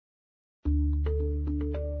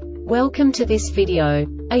Welcome to this video.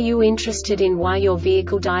 Are you interested in why your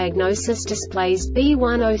vehicle diagnosis displays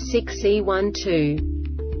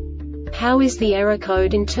B106E-12? How is the error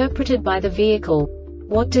code interpreted by the vehicle?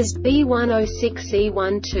 What does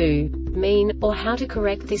B106E-12 mean, or how to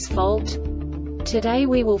correct this fault? Today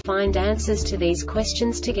we will find answers to these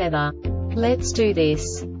questions together. Let's do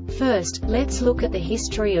this. First, let's look at the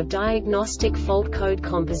history of diagnostic fault code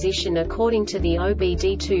composition according to the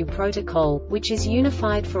OBD2 protocol, which is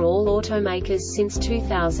unified for all automakers since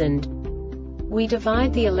 2000. We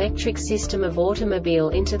divide the electric system of automobile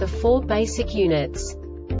into the four basic units: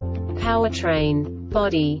 powertrain,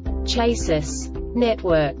 body, chassis,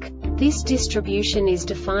 network. This distribution is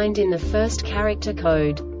defined in the first character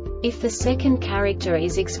code. If the second character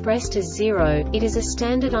is expressed as 0, it is a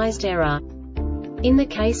standardized error. In the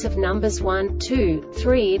case of numbers 1, 2,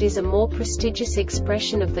 3, it is a more prestigious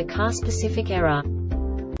expression of the car-specific error.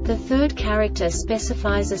 The third character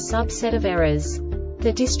specifies a subset of errors.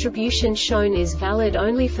 The distribution shown is valid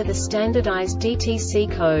only for the standardized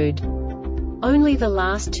DTC code. Only the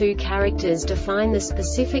last two characters define the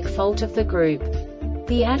specific fault of the group.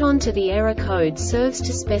 The add-on to the error code serves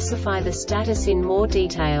to specify the status in more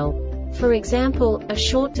detail. For example, a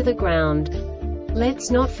short to the ground.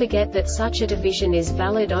 Let's not forget that such a division is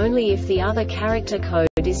valid only if the other character code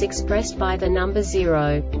is expressed by the number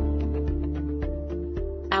 0.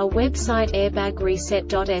 Our website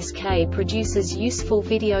airbagreset.sk produces useful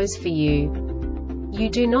videos for you. You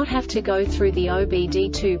do not have to go through the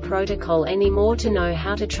OBD2 protocol anymore to know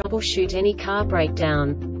how to troubleshoot any car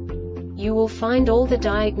breakdown. You will find all the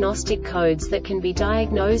diagnostic codes that can be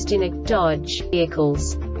diagnosed in a Dodge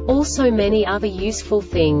vehicles. Also many other useful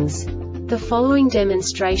things. The following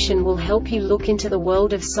demonstration will help you look into the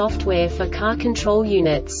world of software for car control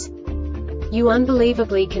units. You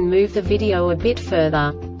unbelievably can move the video a bit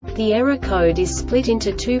further. The error code is split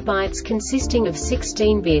into 2 bytes consisting of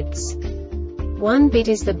 16 bits. 1 bit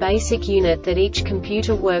is the basic unit that each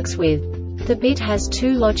computer works with. The bit has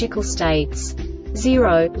 2 logical states: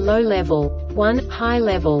 0, low level, 1, high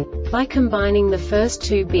level. By combining the first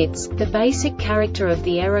 2 bits, the basic character of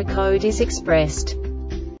the error code is expressed.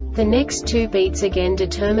 The next 2 beats again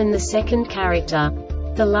determine the second character.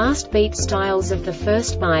 The last beat styles of the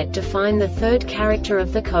first byte define the third character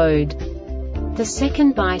of the code. The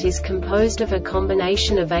second byte is composed of a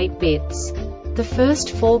combination of 8 bits. The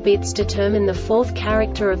first 4 bits determine the fourth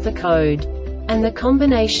character of the code. And the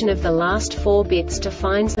combination of the last 4 bits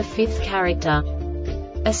defines the fifth character.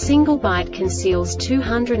 A single byte conceals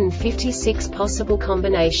 256 possible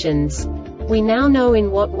combinations. We now know in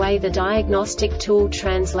what way the diagnostic tool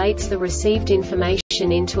translates the received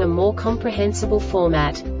information into a more comprehensible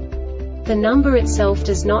format. The number itself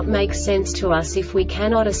does not make sense to us if we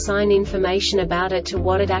cannot assign information about it to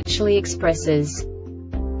what it actually expresses.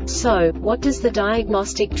 So, what does the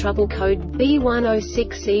Diagnostic Trouble Code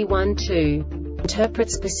B106E-12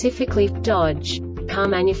 interpret specifically for Dodge car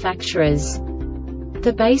manufacturers?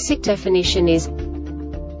 The basic definition is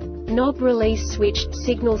knob release switch,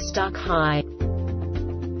 signal stuck high.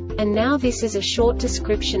 And now this is a short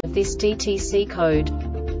description of this DTC code.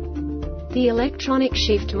 The Electronic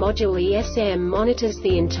Shift Module ESM monitors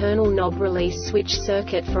the internal knob release switch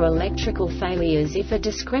circuit for electrical failures. If a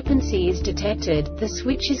discrepancy is detected, the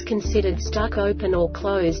switch is considered stuck open or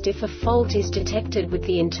closed. If a fault is detected with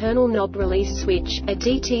the internal knob release switch, a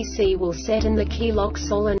DTC will set and the Key Lock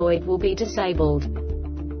Solenoid will be disabled.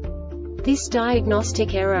 This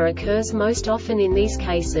diagnostic error occurs most often in these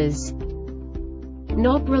cases: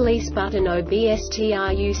 knob release button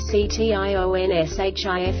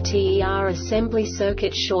OBSTRUCTIONSHIFTER assembly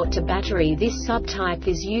circuit short to battery. This subtype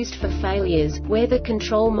is used for failures where the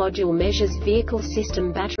control module measures vehicle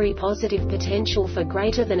system battery positive potential for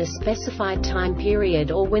greater than a specified time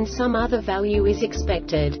period or when some other value is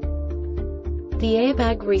expected. The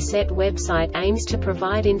Airbag Reset website aims to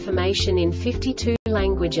provide information in 52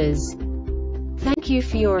 languages. Thank you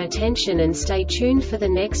for your attention and stay tuned for the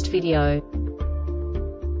next video.